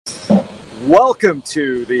Welcome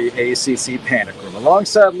to the ACC Panic Room.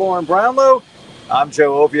 Alongside Lauren Brownlow, I'm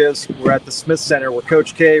Joe Ovies. We're at the Smith Center where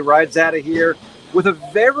Coach K rides out of here with a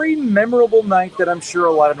very memorable night that I'm sure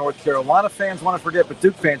a lot of North Carolina fans want to forget, but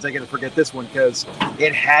Duke fans ain't going to forget this one because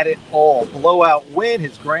it had it all. Blowout win.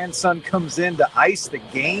 His grandson comes in to ice the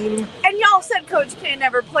game. And y'all said Coach K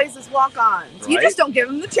never plays his walk-ons. Right? You just don't give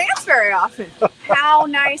him the chance very often. How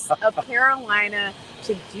nice of Carolina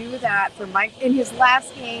to do that for Mike in his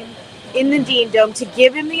last game in the Dean Dome, to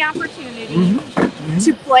give him the opportunity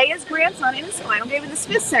to play his grandson in his final game in the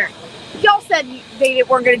Smith Center. Y'all said they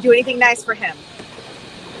weren't going to do anything nice for him.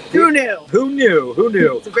 Who knew? Who knew? Who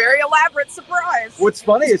knew? It's a very elaborate surprise. What's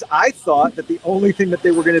funny is I thought that the only thing that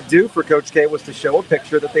they were going to do for Coach K was to show a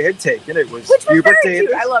picture that they had taken. It was Hubert Davis.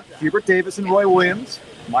 Cute. I love that. Hubert Davis and Roy Williams,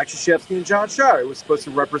 Mike Krzyzewski and John Shire. It was supposed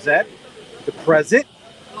to represent the present,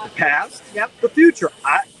 the past, the future.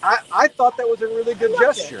 I thought that was a really good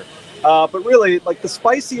gesture. But really, like, the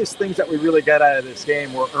spiciest things that we really got out of this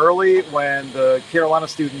game were early when the Carolina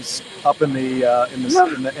students up in the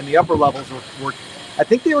upper levels were I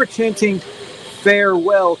think they were chanting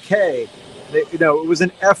 "Farewell, K." It was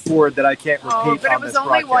an F word that I can't repeat. But it was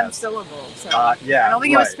only one syllable. So I don't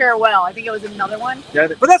think it was farewell. I think it was another one. Yeah,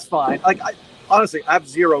 but that's fine. Honestly, I have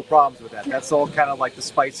zero problems with that. That's all kind of like the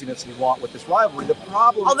spiciness you want with this rivalry. The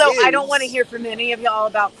problem is, I don't want to hear from any of y'all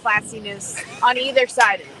about classiness on either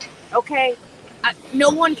side of it. Okay? No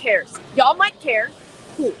one cares. Y'all might care.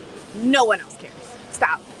 Cool. No one else cares.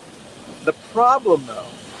 Stop. The problem, though,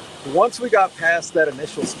 once we got past that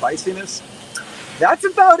initial spiciness, that's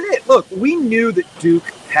about it. Look, we knew that Duke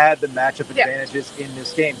had the matchup advantages in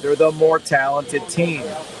this game. They're the more talented team.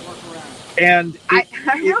 And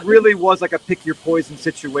it really was like a pick your poison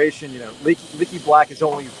situation. Leaky Black is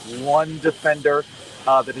only one defender.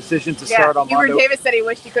 The decision to start Armando. Hubert Davis said he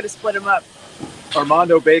wished he could have split him up.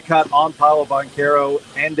 Armando Bacot on Paolo Banchero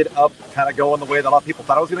ended up kind of going the way that a lot of people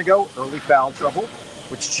thought it was going to go. Early foul trouble,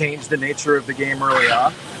 which changed the nature of the game early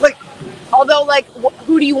on.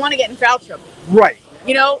 Who do you want to get in foul trouble? Right.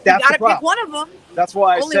 You got to pick one of them. That's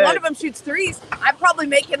why only one of them shoots threes. I'm probably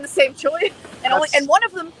making the same choice, and one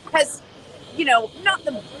of them has, not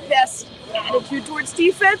the best attitude towards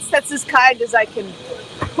defense. That's as kind as I can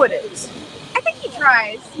put it. I think he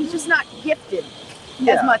tries. He's just not gifted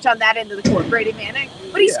as much on that end of the court, Brady Manick.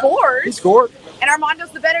 But he scores. He scored. And Armando's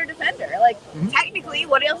the better defender. Technically,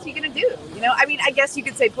 what else are you going to do? I guess you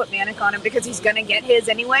could say put Manick on him because he's going to get his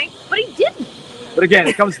anyway, but he didn't. But again,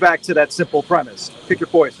 it comes back to that simple premise. Pick your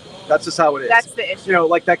poison. That's just how it is. That's the issue.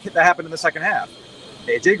 That happened in the second half.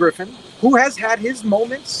 AJ Griffin, who has had his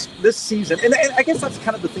moments this season, and I guess that's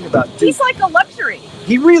kind of the thing about Duke. He's like a luxury.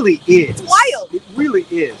 He really is. It's wild. It really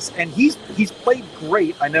is. And he's played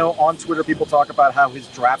great. I know on Twitter people talk about how his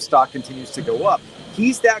draft stock continues to go up.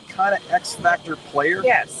 He's that kind of X-factor player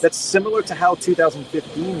that's similar to how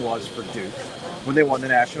 2015 was for Duke when they won the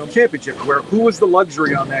national championship, where who was the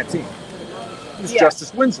luxury on that team? It was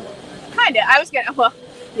Justice Winslow. Kind of. I was going to,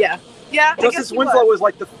 Yeah. Justice Winslow was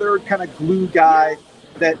like the third kind of glue guy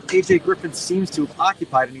that AJ Griffin seems to have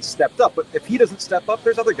occupied, and he stepped up. But if he doesn't step up,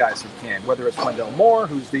 there's other guys who can, whether it's Wendell Moore,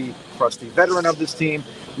 who's the crusty veteran of this team.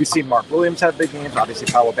 We've seen Mark Williams have big games. Obviously,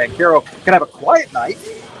 Paolo Banchero can have a quiet night.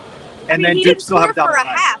 And then Duke still have a dominant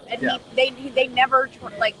night. Half, and they never,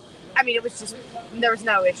 it was just, there was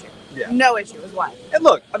no issue. Yeah. No issue. It was wild. And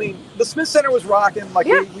look, the Smith Center was rocking.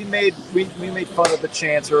 We made fun of the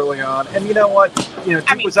chants early on. And you know what?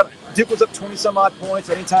 Duke was up 20-some-odd points.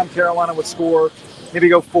 Anytime Carolina would score, maybe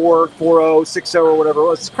go 4-0, 6-0, or whatever it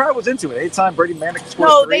was, this crowd was into it. Anytime Brady Manick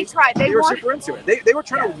scored three, they tried. They were super into it. They were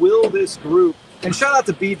trying to will this group. And shout out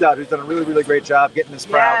to B-Dot, who's done a really, really great job getting this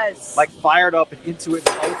crowd fired up and into it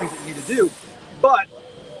and all the things that you need to do. But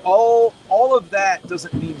all of that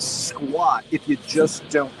doesn't mean squat if you just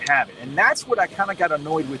don't have it. And that's what I kind of got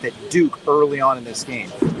annoyed with at Duke early on in this game.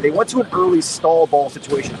 They went to an early stall ball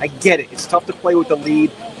situation. I get it. It's tough to play with the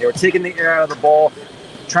lead. They were taking the air out of the ball,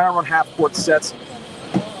 trying to run half-court sets.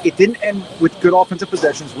 It didn't end with good offensive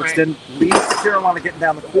possessions, which then leads to Carolina getting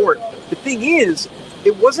down the court. The thing is,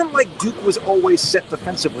 it wasn't like Duke was always set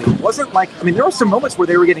defensively. It wasn't like, there were some moments where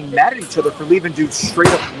they were getting mad at each other for leaving Duke straight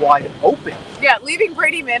up wide open. Yeah, leaving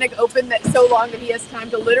Brady Manick open that so long that he has time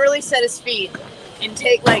to literally set his feet and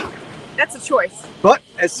take, that's a choice. But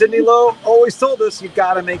as Sidney Lowe always told us, you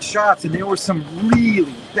got to make shots. And there were some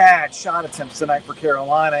really bad shot attempts tonight for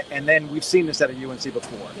Carolina. And then we've seen this at a UNC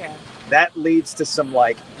before. Yeah. That leads to some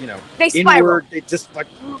they inward, they just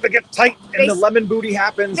they get tight and the lemon booty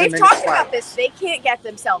happens. They've talked about this. They can't get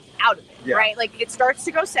themselves out of it, right? It starts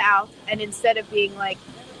to go south, and instead of being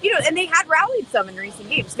and they had rallied some in recent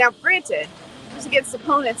games. Now, granted, was against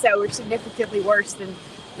opponents that were significantly worse than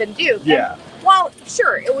Duke. Yeah. And while,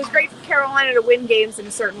 sure, it was great for Carolina to win games in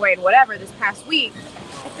a certain way and whatever this past week,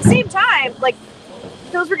 at the same time, like,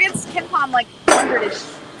 those were against KenPom, like, 100-ish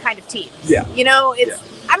kind of teams. Yeah. You know,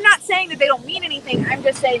 I'm not saying that they don't mean anything. I'm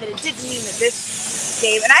just saying that it didn't mean that this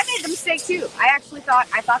game, and I made the mistake too. I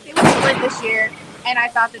thought they would win this year, and I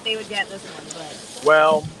thought that they would get this one. But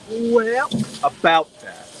well, about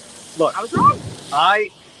that. Look, I was wrong.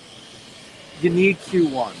 You need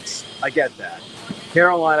Q1s. I get that.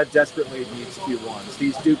 Carolina desperately needs Q1s.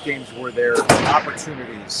 These Duke games were their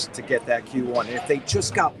opportunities to get that Q1. And if they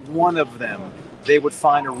just got one of them, they would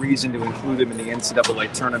find a reason to include them in the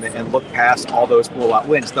NCAA tournament and look past all those blowout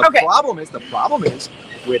wins. The problem is,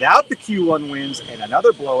 without the Q1 wins and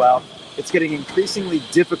another blowout, it's getting increasingly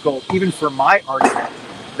difficult, even for my argument,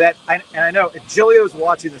 that, and I know if Gilio's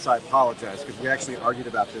watching this, I apologize, because we actually argued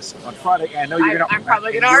about this on Friday. And I know I'm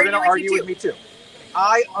probably going to argue with me too.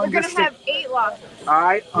 I understand. We're going to have 8 losses.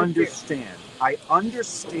 I understand. I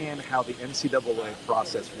understand how the NCAA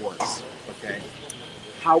process works. Okay.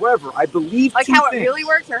 However, I believe like how it really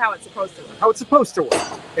works, or how it's supposed to work. How it's supposed to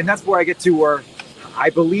work, and that's where I get to where I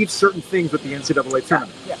believe certain things with the NCAA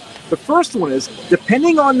tournament. Yeah. The first one is,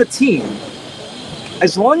 depending on the team,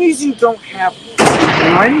 as long as you don't have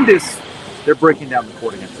horrendous, they're breaking down the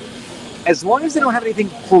court again. As long as they don't have anything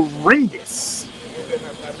horrendous,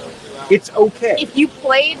 it's okay. If you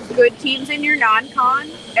played good teams in your non-con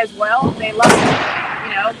as well, they love it.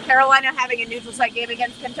 You know, Carolina having a neutral site game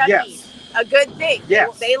against Kentucky, a good thing.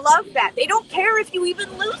 Yes. They love that. They don't care if you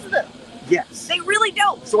even lose them. Yes. They really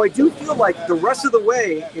don't. So I do feel like the rest of the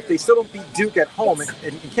way, if they still don't beat Duke at home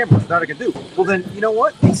and Cameron's not going to do, well then, you know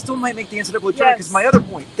what? They still might make the NCAA tournament, because my other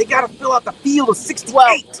point, they got to fill out the field of 68.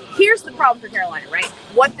 Well, here's the problem for Carolina, right?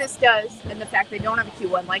 What this does, and the fact they don't have a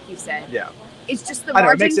Q1, like you said, it's just the margin.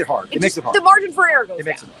 I know, it makes it hard. It makes it hard. The margin for error goes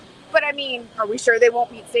down. But I mean, are we sure they won't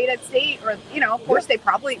beat State at State? Or, you know, of course they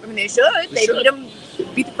probably, I mean, they should. They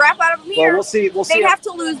beat the crap out of them here. Well, we'll see. They have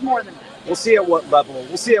to lose more than that. We'll see at what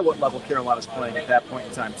level Carolina's playing at that point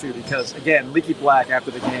in time too. Because again, Leaky Black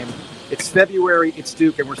after the game, it's February, it's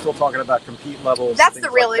Duke, and we're still talking about compete levels. That's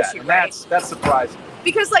the real issue, and right? That's surprising.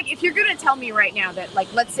 Because like, if you're going to tell me right now that,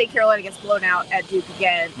 like, let's say Carolina gets blown out at Duke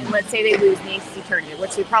again, and let's say they lose in the ACC tournament,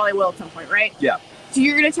 which they probably will at some point, right? Yeah. So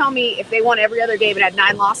you're going to tell me if they won every other game and had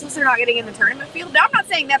 9 losses, they're not getting in the tournament field? Now, I'm not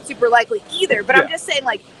saying that's super likely either, but I'm just saying,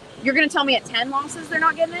 like, you're going to tell me at 10 losses they're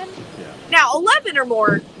not getting in? Yeah. Now, 11 or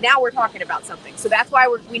more, now we're talking about something. So that's why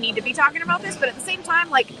we need to be talking about this. But at the same time,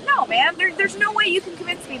 like, no, man, there's no way you can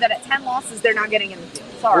convince me that at 10 losses they're not getting in the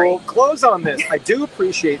field. Sorry. Well, close on this. I do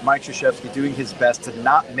appreciate Mike Krzyzewski doing his best to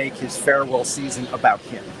not make his farewell season about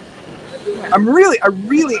him. I really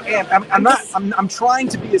am. I'm trying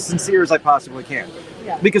to be as sincere as I possibly can.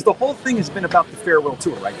 Yeah. Because the whole thing has been about the farewell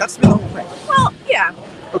tour, right? That's been the whole thing. Well, yeah.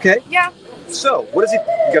 Okay. Yeah. So, what is it?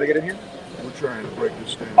 You got to get in here? We're trying to break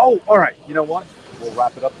this down. Oh, all right. You know what? We'll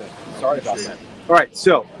wrap it up then. Sorry about that. All right.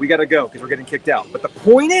 So, we got to go because we're getting kicked out. But the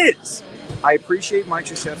point is, I appreciate Mike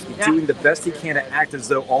Krzyzewski doing the best he can to act as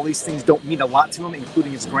though all these things don't mean a lot to him,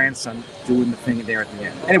 including his grandson doing the thing there at the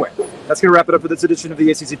end. Anyway, that's going to wrap it up for this edition of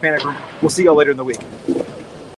the ACC Panic Room. We'll see y'all later in the week.